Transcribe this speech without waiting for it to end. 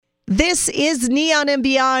This is Neon and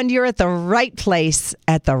Beyond. You're at the right place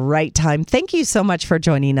at the right time. Thank you so much for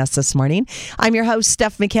joining us this morning. I'm your host,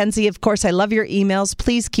 Steph McKenzie. Of course, I love your emails.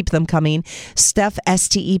 Please keep them coming. Steph,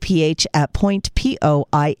 STEPH at point,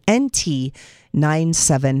 POINT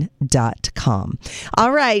 97.com.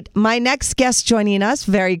 All right, my next guest joining us,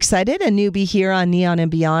 very excited, a newbie here on Neon and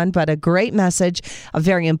Beyond, but a great message, a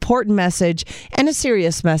very important message, and a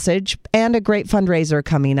serious message, and a great fundraiser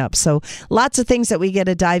coming up. So lots of things that we get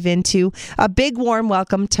to dive into. A big warm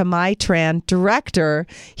welcome to Mai Tran, director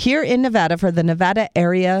here in Nevada for the Nevada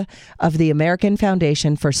area of the American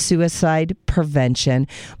Foundation for Suicide Prevention.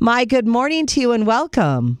 Mai, good morning to you and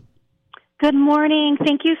welcome. Good morning.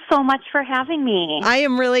 Thank you so much for having me. I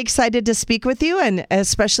am really excited to speak with you, and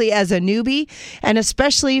especially as a newbie, and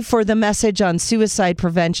especially for the message on suicide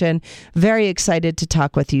prevention. Very excited to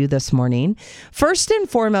talk with you this morning. First and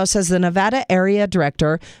foremost, as the Nevada Area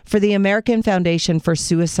Director for the American Foundation for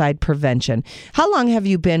Suicide Prevention, how long have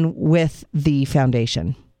you been with the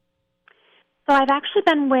foundation? So I've actually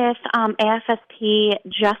been with AFSP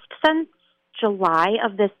just since July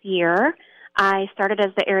of this year. I started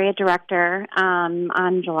as the area director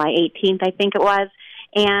on July 18th, I think it was,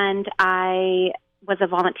 and I was a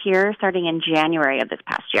volunteer starting in January of this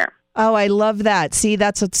past year. Oh, I love that. See,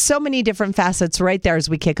 that's so many different facets right there as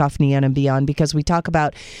we kick off Neon and Beyond, because we talk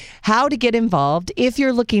about how to get involved if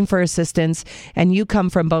you're looking for assistance, and you come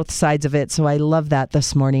from both sides of it. So I love that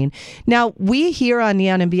this morning. Now, we here on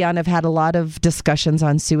Neon and Beyond have had a lot of discussions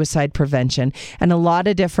on suicide prevention and a lot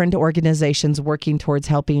of different organizations working towards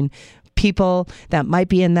helping people that might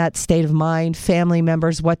be in that state of mind, family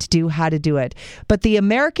members, what to do, how to do it. But the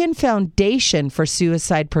American Foundation for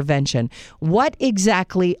Suicide Prevention, what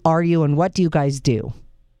exactly are you and what do you guys do?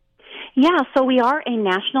 Yeah, so we are a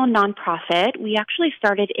national nonprofit. We actually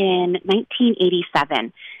started in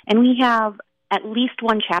 1987, and we have at least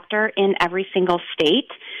one chapter in every single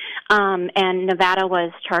state. And Nevada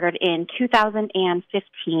was chartered in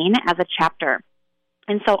 2015 as a chapter.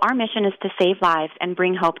 And so our mission is to save lives and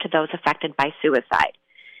bring hope to those affected by suicide.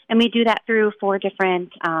 And we do that through 4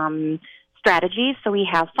 different strategies. So we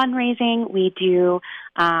have fundraising, we do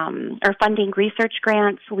or funding research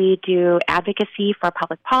grants, we do advocacy for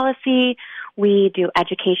public policy, we do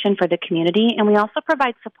education for the community, and we also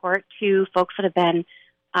provide support to folks that have been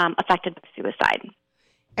affected by suicide.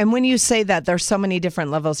 And when you say that, there's so many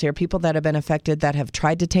different levels here, people that have been affected that have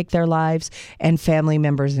tried to take their lives, and family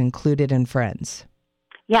members included and friends.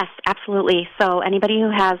 Yes, absolutely. So anybody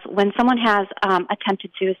who when someone has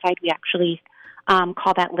attempted suicide, we actually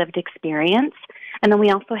call that lived experience. And then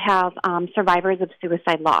we also have survivors of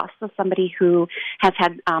suicide loss, so somebody who has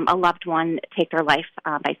had a loved one take their life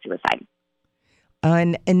by suicide.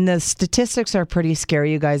 And the statistics are pretty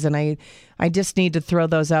scary, you guys, and I just need to throw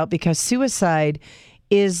those out because suicide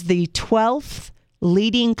is the 12th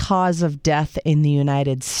leading cause of death in the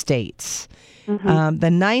United States. Mm-hmm. The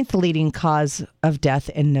 9th leading cause of death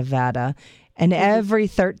in Nevada. And every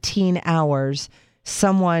 13 hours,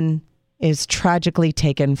 someone is tragically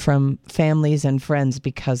taken from families and friends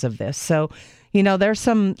because of this. So, you know, there's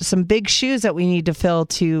some big shoes that we need to fill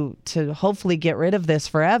to hopefully get rid of this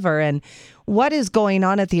forever. And what is going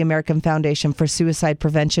on at the American Foundation for Suicide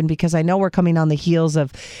Prevention? Because I know we're coming on the heels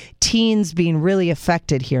of teens being really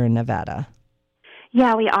affected here in Nevada.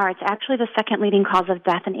 Yeah, we are. It's actually the second leading cause of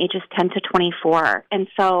death in ages 10 to 24. And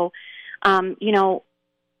so, you know,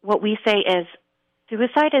 what we say is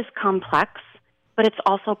suicide is complex, but it's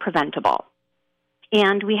also preventable.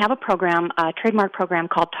 And we have a program, a trademark program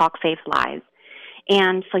called Talk Saves Lives.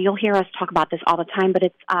 And so you'll hear us talk about this all the time, but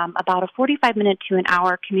it's about a 45-minute to an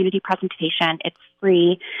hour community presentation. It's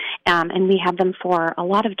free, and we have them for a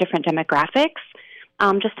lot of different demographics.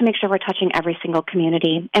 Just to make sure we're touching every single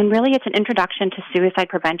community. And really, it's an introduction to suicide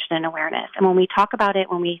prevention and awareness. And when we talk about it,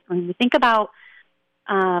 when we think about,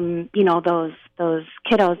 you know, those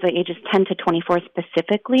kiddos, the ages 10 to 24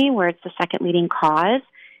 specifically, where it's the second leading cause,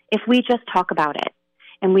 if we just talk about it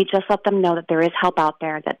and we just let them know that there is help out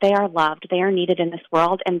there, that they are loved, they are needed in this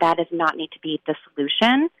world, and that does not need to be the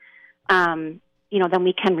solution, you know, then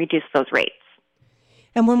we can reduce those rates.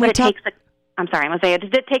 And when we talk... I'm sorry, I'm going to say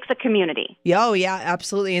it takes a community. Oh, yeah,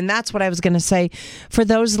 absolutely. And that's what I was going to say. For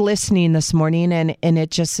those listening this morning, and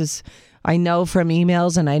it just is, I know from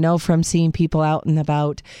emails and I know from seeing people out and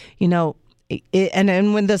about, you know,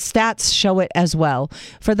 and when the stats show it as well,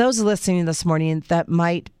 for those listening this morning that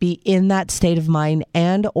might be in that state of mind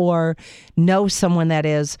and or know someone that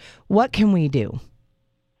is, what can we do?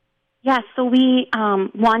 Yes, so we,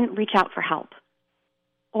 one, reach out for help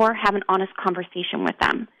or have an honest conversation with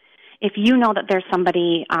them. If you know that there's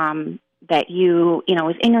somebody that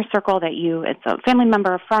is in your circle, it's a family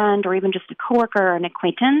member, a friend, or even just a coworker or an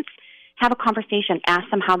acquaintance, have a conversation, ask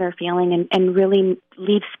them how they're feeling, and really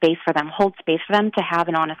leave space for them, hold space for them to have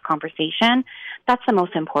an honest conversation. That's the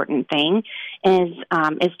most important thing, is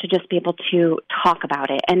to just be able to talk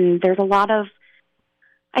about it. And there's a lot of,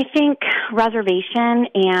 I think, reservation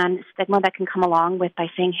and stigma that can come along with by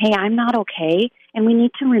saying, hey, I'm not okay, and we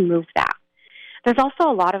need to remove that. There's also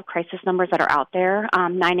a lot of crisis numbers that are out there.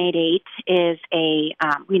 988 is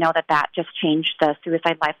we know that just changed. The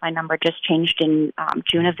Suicide Lifeline number just changed in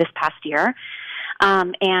June of this past year.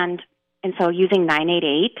 And so using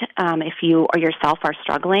 988, if you or yourself are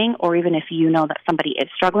struggling, or even if you know that somebody is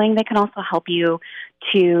struggling, they can also help you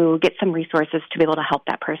to get some resources to be able to help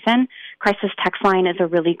that person. Crisis Text Line is a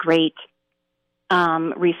really great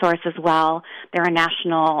resource as well. They're a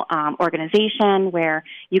national organization where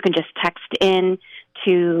you can just text in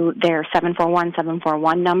to their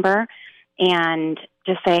 741-741 number and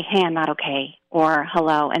just say, hey, I'm not okay, or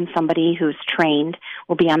hello, and somebody who's trained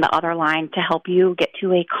will be on the other line to help you get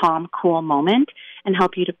to a calm, cool moment and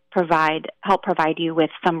help provide you with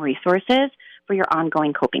some resources for your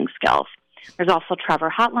ongoing coping skills. There's also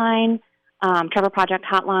Trevor Project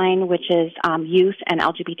Hotline, which is youth and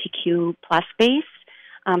LGBTQ plus based.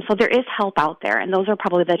 So there is help out there, and those are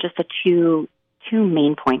probably just the two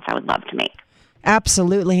main points I would love to make.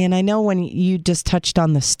 Absolutely. And I know when you just touched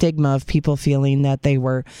on the stigma of people feeling that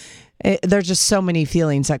there's just so many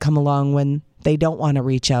feelings that come along when they don't want to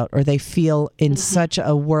reach out, or they feel in such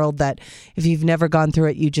a world that if you've never gone through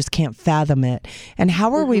it, you just can't fathom it. And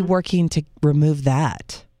how are we working to remove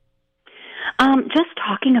that? Just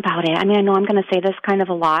talking about it. I mean, I know I'm going to say this kind of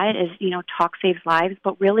a lot, is, talk saves lives,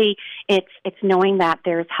 but really it's knowing that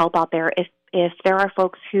there's help out there. If there are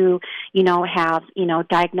folks who, have,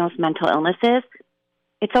 diagnosed mental illnesses,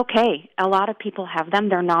 it's okay. A lot of people have them.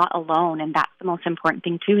 They're not alone. And that's the most important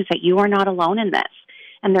thing too, is that you are not alone in this.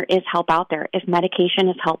 And there is help out there. If medication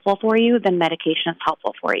is helpful for you, then medication is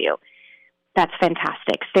helpful for you. That's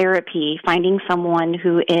fantastic. Therapy, finding someone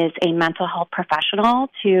who is a mental health professional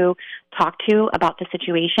to talk to about the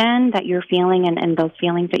situation that you're feeling and those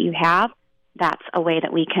feelings that you have, that's a way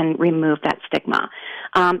that we can remove that stigma.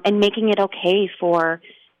 And making it okay for,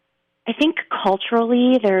 I think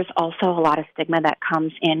culturally, there's also a lot of stigma that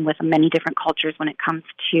comes in with many different cultures when it comes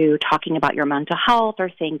to talking about your mental health or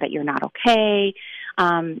saying that you're not okay.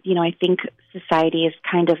 I think society has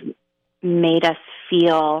kind of made us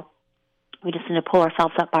feel we just need to pull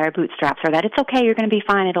ourselves up by our bootstraps, or that it's okay, you're going to be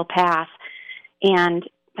fine, it'll pass. And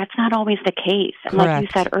that's not always the case. And like you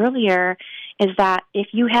said earlier, is that if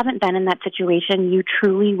you haven't been in that situation, you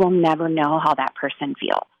truly will never know how that person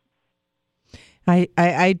feels.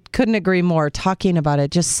 I couldn't agree more. Talking about it,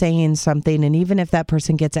 just saying something, and even if that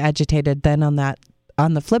person gets agitated, then on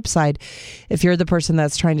the flip side, if you're the person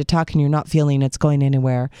that's trying to talk and you're not feeling it's going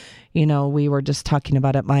anywhere, we were just talking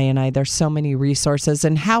about it, Maya and I, there's so many resources.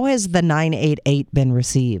 And how has the 988 been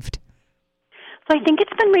received? So I think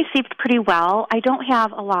it's been received pretty well. I don't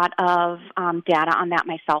have a lot of data on that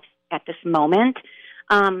myself at this moment.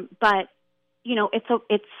 But,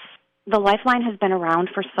 it's the Lifeline has been around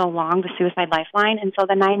for so long, the Suicide Lifeline. And so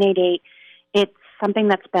the 988, it's something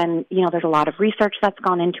that's been, there's a lot of research that's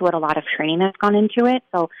gone into it, a lot of training that's gone into it.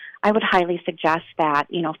 So I would highly suggest that,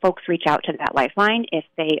 folks reach out to that Lifeline if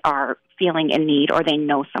they are feeling in need or they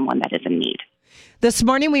know someone that is in need. This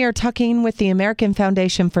morning, we are talking with the American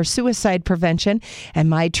Foundation for Suicide Prevention,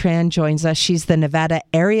 and Mai Tran joins us. She's the Nevada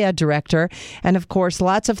Area Director, and of course,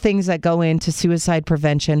 lots of things that go into suicide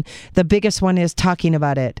prevention. The biggest one is talking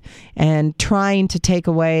about it and trying to take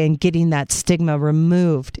away and getting that stigma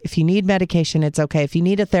removed. If you need medication, it's okay. If you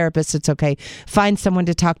need a therapist, it's okay. Find someone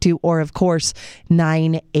to talk to, or of course,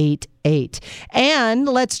 988. And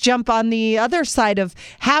let's jump on the other side of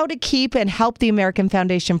how to keep and help the American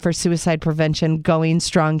Foundation for Suicide Prevention going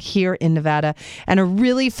strong here in Nevada, and a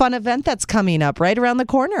really fun event that's coming up right around the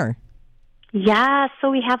corner. Yeah, so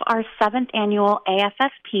we have our 7th annual AFS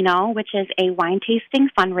Pinot, which is a wine tasting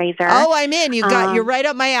fundraiser. Oh, I'm in. You're right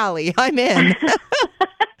up my alley. I'm in.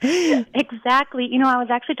 Exactly. I was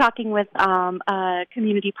actually talking with a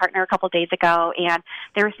community partner a couple of days ago, and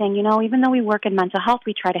they were saying, even though we work in mental health,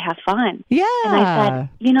 we try to have fun. Yeah. And I said,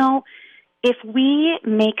 if we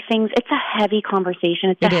make things, it's a heavy conversation.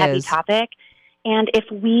 It's a heavy topic. And if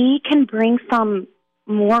we can bring some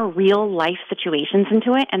more real life situations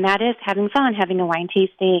into it, and that is having fun, having a wine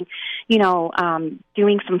tasting,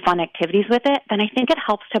 doing some fun activities with it, then I think it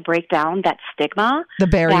helps to break down that stigma, the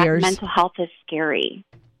barriers, that mental health is scary.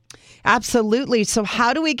 Absolutely. So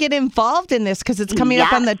how do we get involved in this? Because it's coming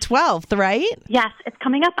up on the 12th, right? Yes, it's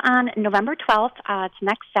coming up on November 12th. It's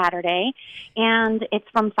next Saturday, and it's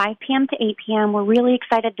from 5 p.m. to 8 p.m. We're really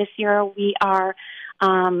excited this year. We are,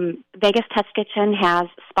 Vegas Test Kitchen has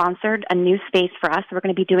sponsored a new space for us. We're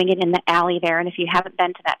going to be doing it in the alley there, and if you haven't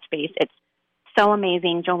been to that space, it's so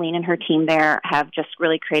amazing. Jolene and her team there have just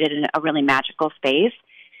really created a really magical space.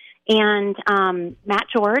 And Matt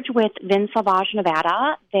George with Vin Sauvage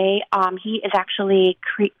Nevada, he is actually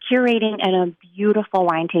curating a beautiful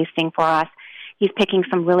wine tasting for us. He's picking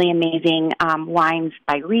some really amazing wines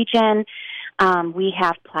by region. We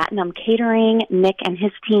have Platinum Catering. Nick and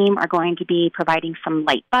his team are going to be providing some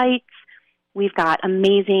light bites. We've got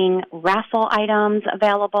amazing raffle items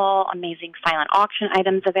available, amazing silent auction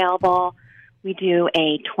items available. We do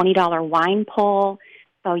a $20 wine pull.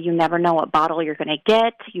 So you never know what bottle you're going to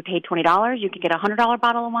get. You paid $20. You could get a $100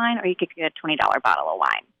 bottle of wine, or you could get a $20 bottle of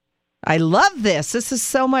wine. I love this. This is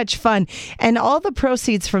so much fun. And all the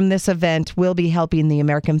proceeds from this event will be helping the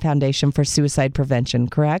American Foundation for Suicide Prevention,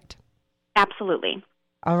 correct? Absolutely.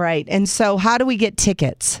 All right. And so how do we get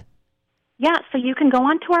tickets? Yeah, so you can go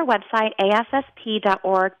onto our website,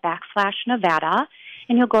 AFSP.org/Nevada,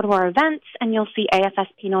 and you'll go to our events, and you'll see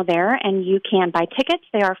AFSPino there, and you can buy tickets.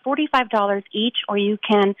 They are $45 each, or you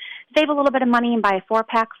can save a little bit of money and buy a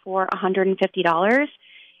 4-pack for $150.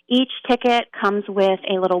 Each ticket comes with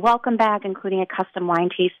a little welcome bag, including a custom wine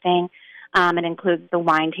tasting. It includes the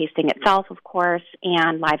wine tasting itself, of course,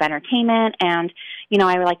 and live entertainment. And,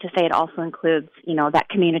 I would like to say it also includes, that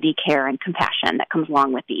community care and compassion that comes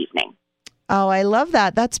along with the evening. Oh, I love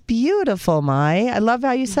that. That's beautiful, Mai. I love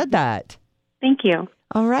how you said that. Thank you.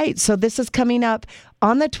 All right. So this is coming up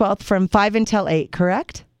on the 12th from 5 until 8,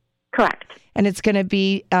 correct? Correct. And it's going to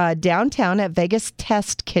be downtown at Vegas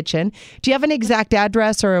Test Kitchen. Do you have an exact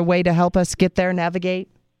address or a way to help us get there, navigate?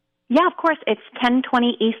 Yeah, of course. It's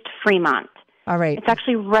 1020 East Fremont. All right. It's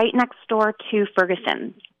actually right next door to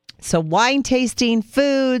Ferguson. So wine tasting,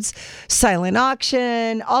 foods, silent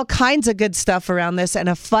auction, all kinds of good stuff around this, and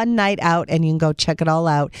a fun night out. And you can go check it all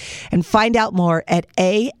out and find out more at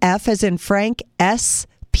AF as in Frank,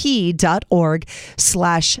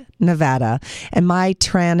 SP.org/Nevada. And Mai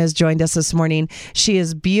Tran has joined us this morning. She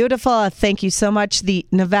is beautiful. Thank you so much. The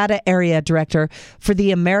Nevada Area Director for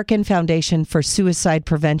the American Foundation for Suicide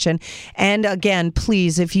Prevention. And again,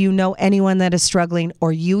 please, if you know anyone that is struggling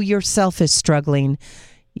or you yourself is struggling,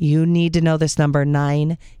 you need to know this number.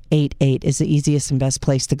 988 is the easiest and best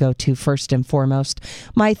place to go to, first and foremost.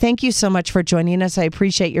 Mai, thank you so much for joining us. I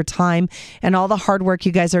appreciate your time and all the hard work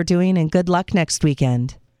you guys are doing, and good luck next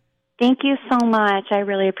weekend. Thank you so much. I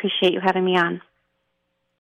really appreciate you having me on.